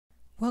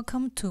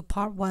Welcome to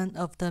part 1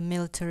 of the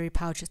military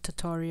pouches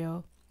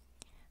tutorial.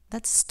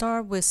 Let's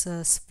start with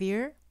a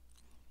sphere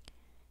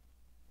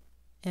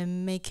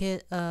and make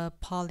it a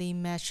poly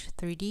mesh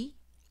 3D.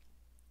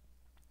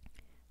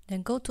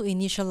 Then go to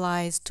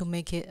initialize to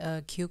make it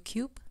a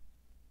cube.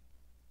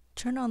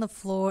 Turn on the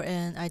floor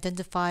and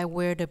identify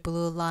where the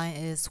blue line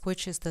is,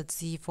 which is the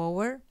Z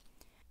forward.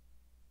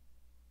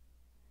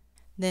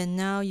 Then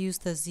now use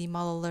the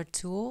ZModeler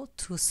tool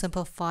to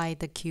simplify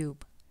the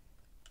cube.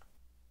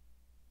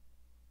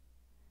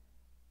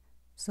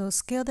 So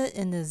scale it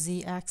in the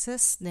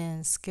Z-axis,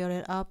 then scale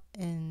it up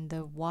in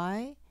the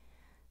Y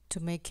to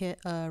make it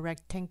a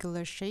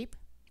rectangular shape.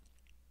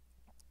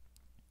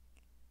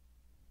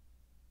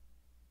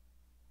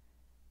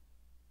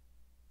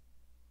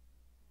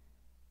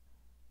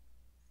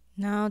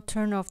 Now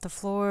turn off the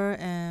floor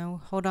and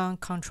hold on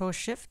Ctrl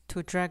Shift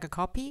to drag a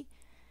copy,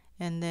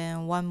 and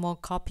then one more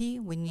copy.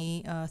 We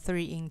need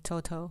 3 in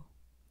total.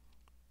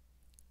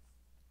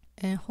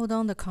 And hold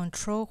on the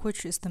Control,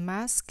 which is the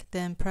mask,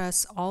 then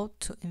press Alt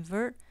to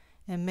invert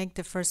and make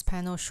the first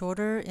panel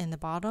shorter in the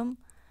bottom,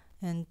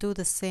 and do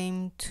the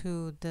same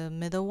to the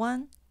middle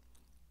one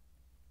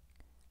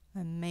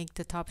and make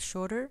the top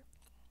shorter.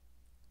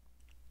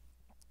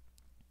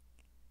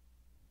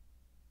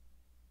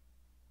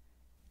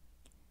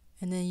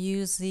 And then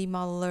use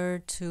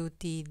ZModeler to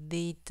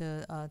delete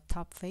the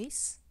top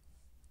face.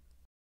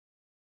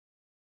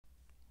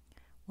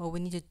 Well,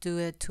 we need to do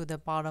it to the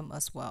bottom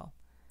as well.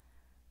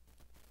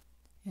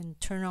 And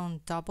turn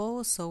on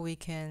double so we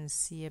can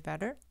see it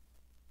better.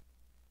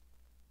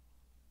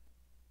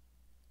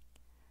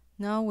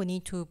 Now we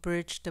need to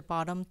bridge the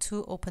bottom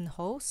 2 open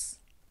holes.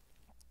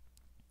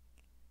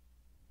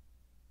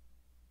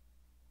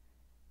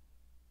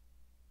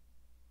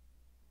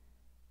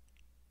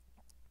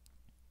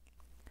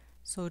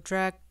 So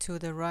drag to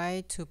the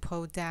right to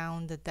pull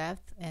down the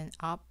depth and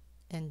up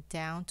and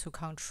down to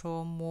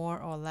control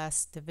more or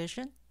less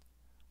division.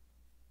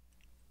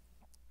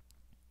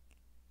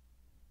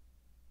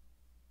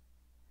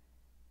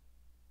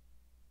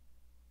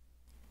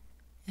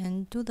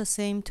 And do the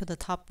same to the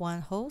top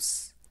 1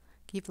 holes.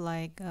 Give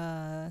like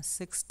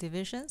 6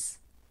 divisions.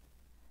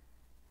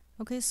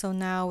 Okay, so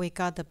now we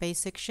got the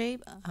basic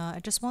shape. I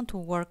just want to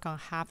work on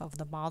half of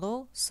the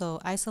model, so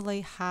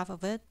isolate half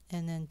of it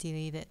and then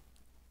delete it.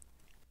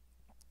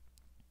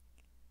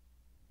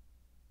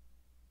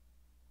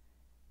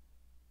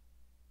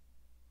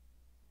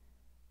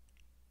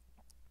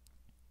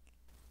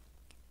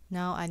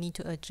 Now I need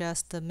to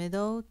adjust the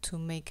middle to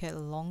make it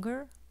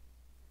longer.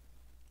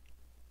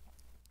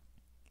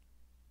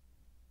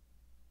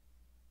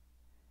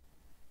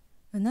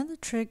 Another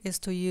trick is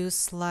to use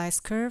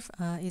slice curve.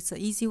 It's an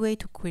easy way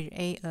to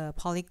create a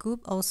polygroup.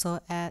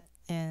 Also add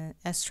an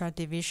extra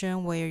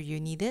division where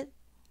you need it.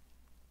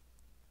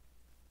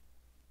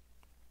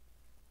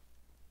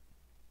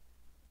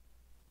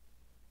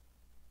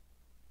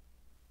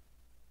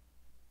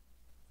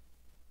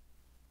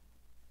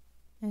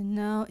 And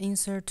now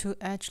insert 2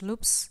 edge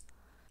loops.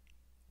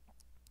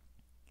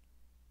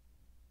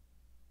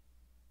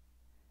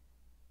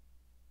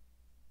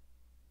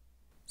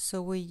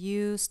 So we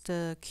use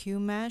the Q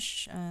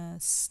mesh,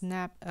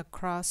 snap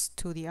across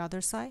to the other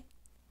side.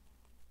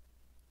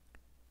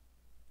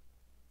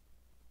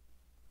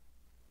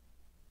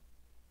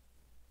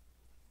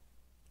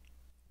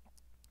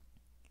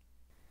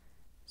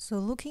 So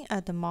looking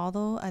at the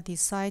model, I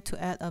decide to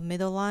add a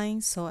middle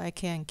line so I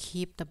can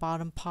keep the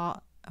bottom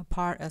part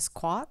apart as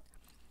quad.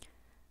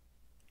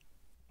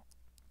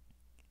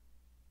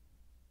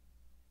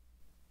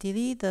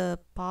 Delete the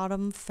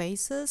bottom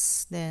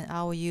faces, then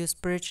I will use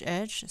bridge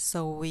edge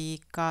so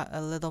we got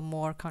a little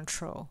more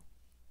control.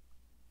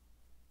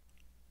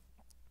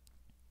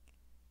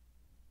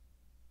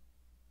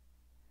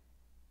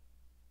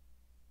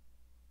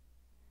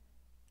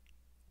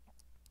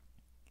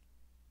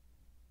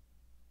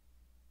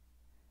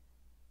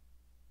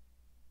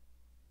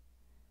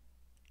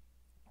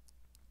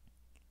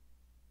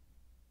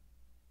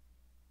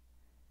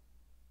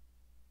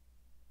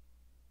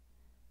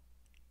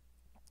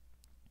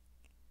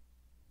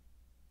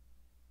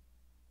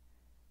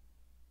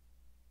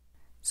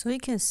 So you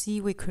can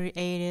see we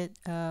created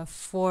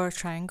 4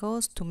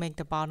 triangles to make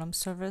the bottom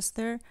surface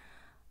there.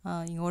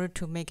 In order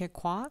to make it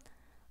quad,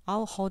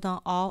 I'll hold on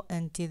Alt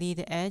and delete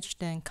the edge,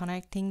 then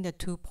connecting the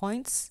 2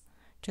 points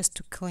just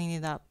to clean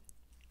it up.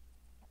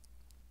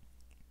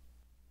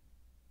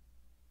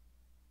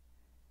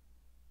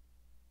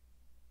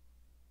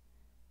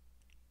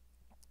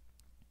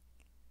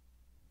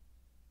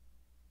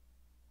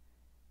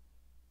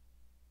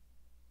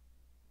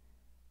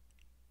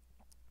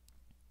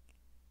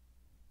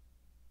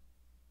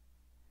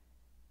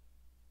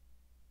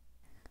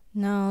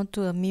 Now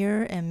do a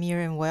mirror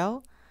and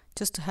well,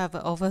 just to have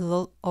an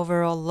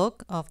overall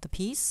look of the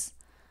piece.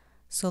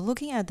 So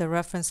looking at the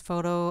reference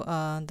photo,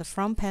 the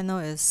front panel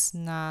is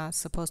not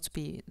supposed to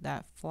be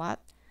that flat,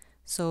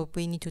 so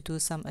we need to do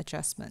some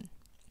adjustment.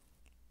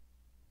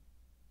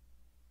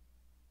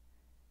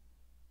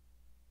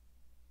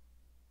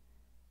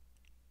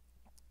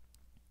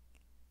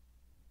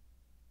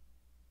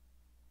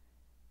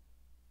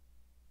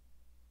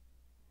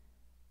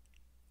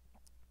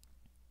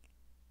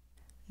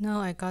 Now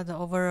I got the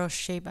overall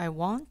shape I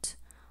want.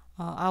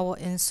 I will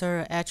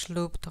insert an edge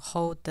loop to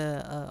hold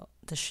the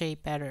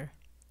shape better.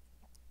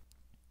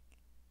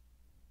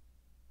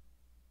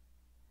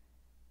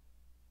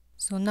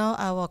 So now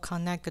I will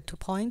connect the 2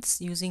 points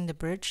using the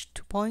bridge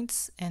 2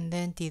 points and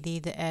then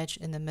delete the edge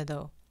in the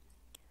middle.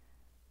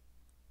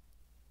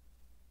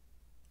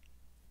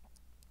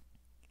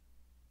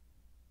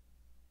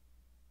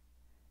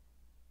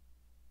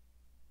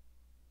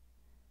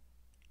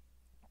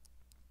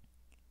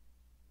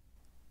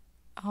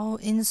 I'll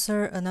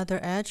insert another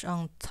edge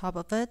on top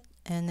of it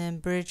and then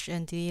bridge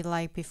and delete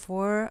like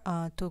before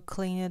to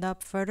clean it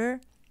up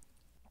further.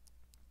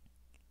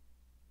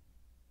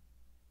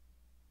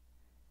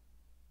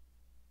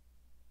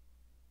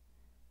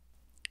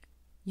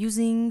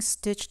 Using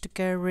stitch to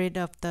get rid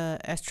of the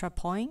extra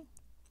point.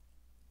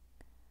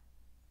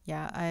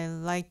 Yeah, I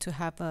like to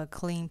have a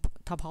clean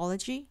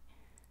topology.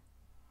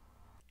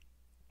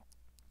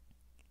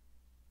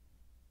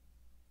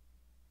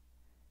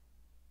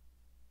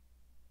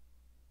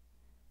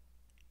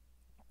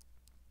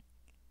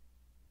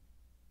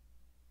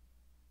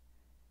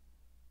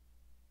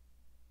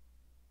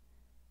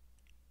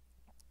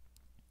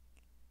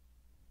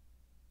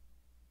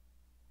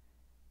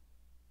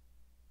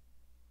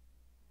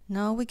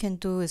 Now we can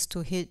do is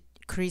to hit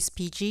crease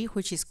PG,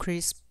 which is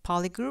crease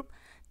polygroup,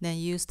 then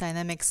use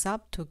dynamic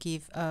sub to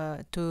give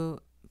to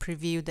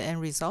preview the end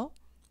result.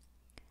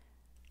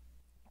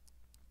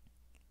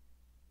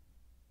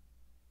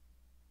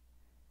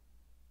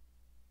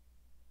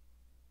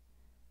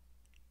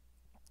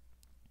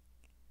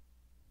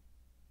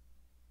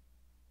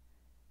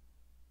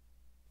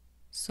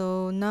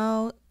 So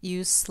now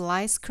use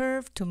slice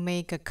curve to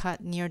make a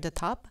cut near the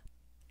top.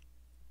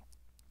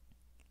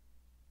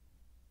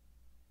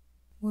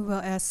 We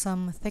will add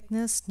some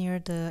thickness near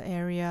the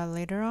area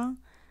later on.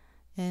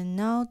 And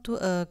now do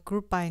a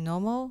group by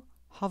normal,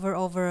 hover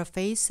over a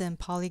face and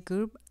poly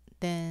group,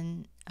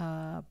 then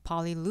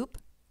poly loop.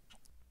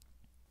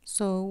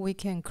 So we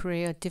can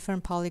create a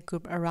different poly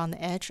group around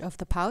the edge of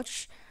the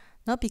pouch.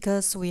 Not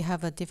because we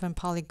have a different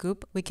poly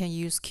group, we can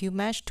use Q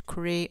mesh to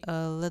create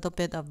a little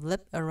bit of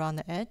lip around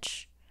the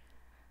edge.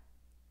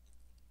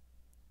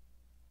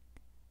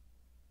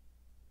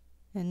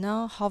 And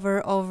now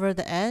hover over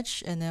the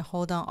edge and then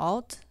hold down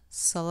Alt,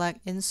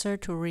 select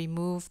Insert to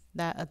remove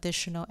that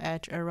additional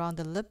edge around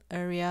the lip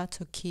area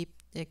to keep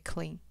it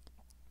clean.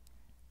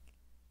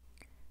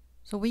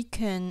 So we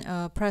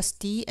can press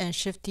D and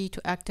Shift D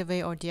to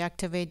activate or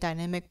deactivate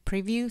dynamic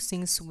preview.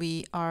 Since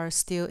we are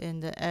still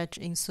in the edge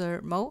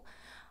insert mode,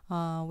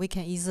 we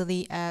can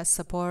easily add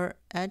support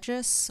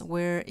edges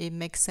where it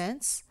makes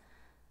sense.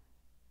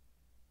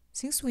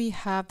 Since we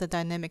have the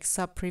dynamic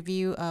sub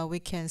preview, we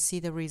can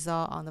see the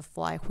result on the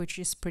fly, which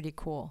is pretty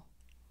cool.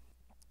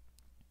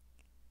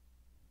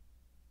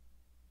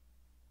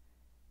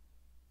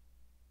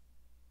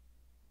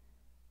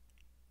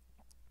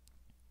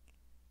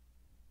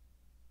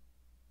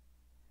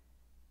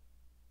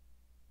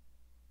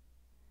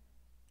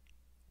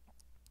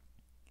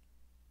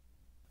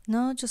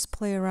 Now just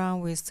play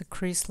around with the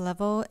crease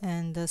level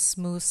and the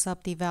smooth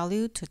sub D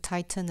value to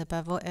tighten the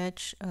bevel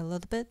edge a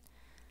little bit.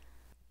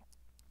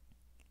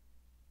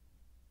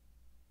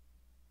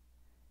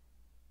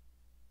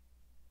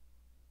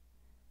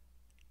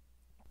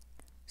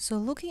 So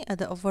looking at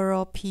the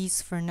overall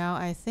piece for now,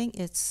 I think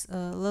it's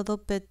a little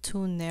bit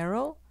too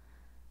narrow.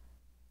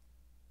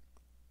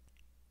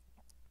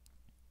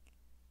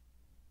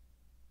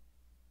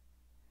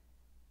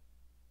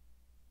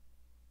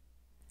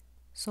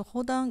 So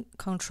hold down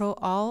Control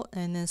Alt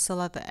and then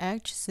select the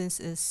edge since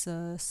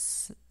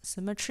it's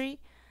symmetry,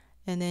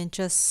 and then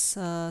just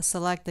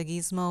select the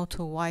gizmo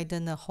to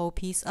widen the whole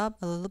piece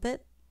up a little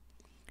bit.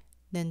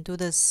 Then do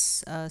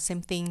this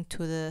same thing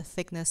to the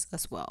thickness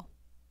as well.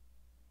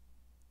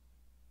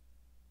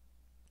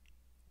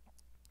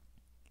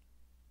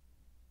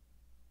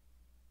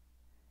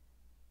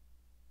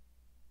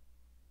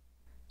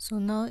 So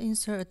now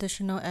insert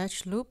additional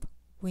edge loop.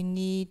 We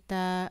need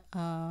that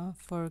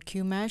for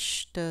Q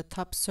mesh, the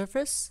top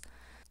surface.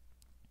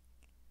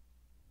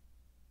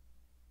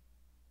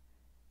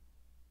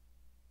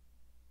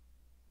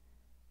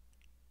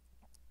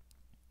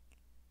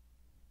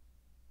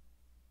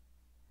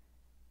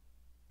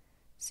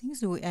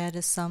 Since we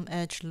added some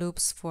edge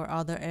loops for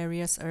other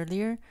areas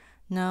earlier,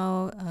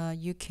 now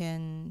you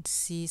can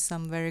see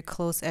some very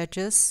close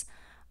edges.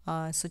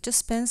 So just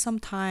spend some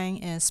time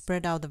and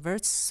spread out the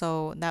verts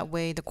so that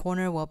way the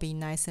corner will be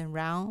nice and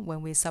round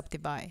when we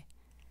subdivide.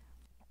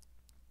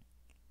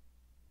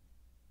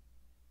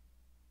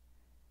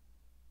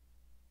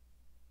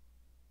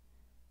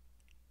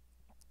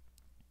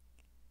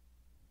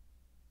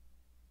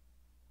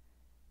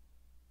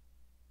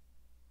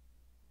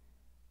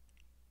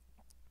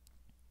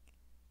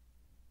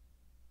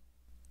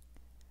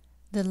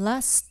 The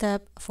last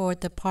step for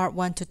the part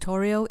 1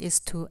 tutorial is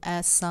to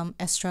add some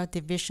extra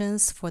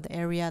divisions for the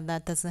area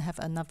that doesn't have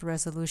enough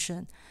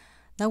resolution.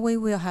 That way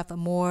we'll have a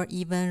more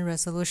even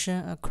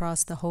resolution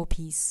across the whole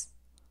piece.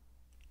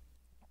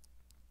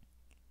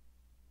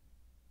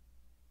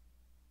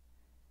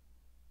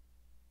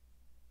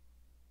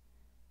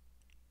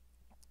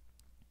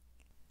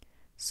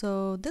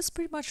 So this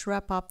pretty much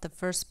wrap up the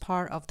first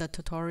part of the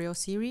tutorial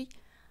series.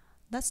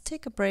 Let's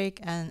take a break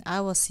and I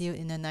will see you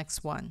in the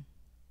next one.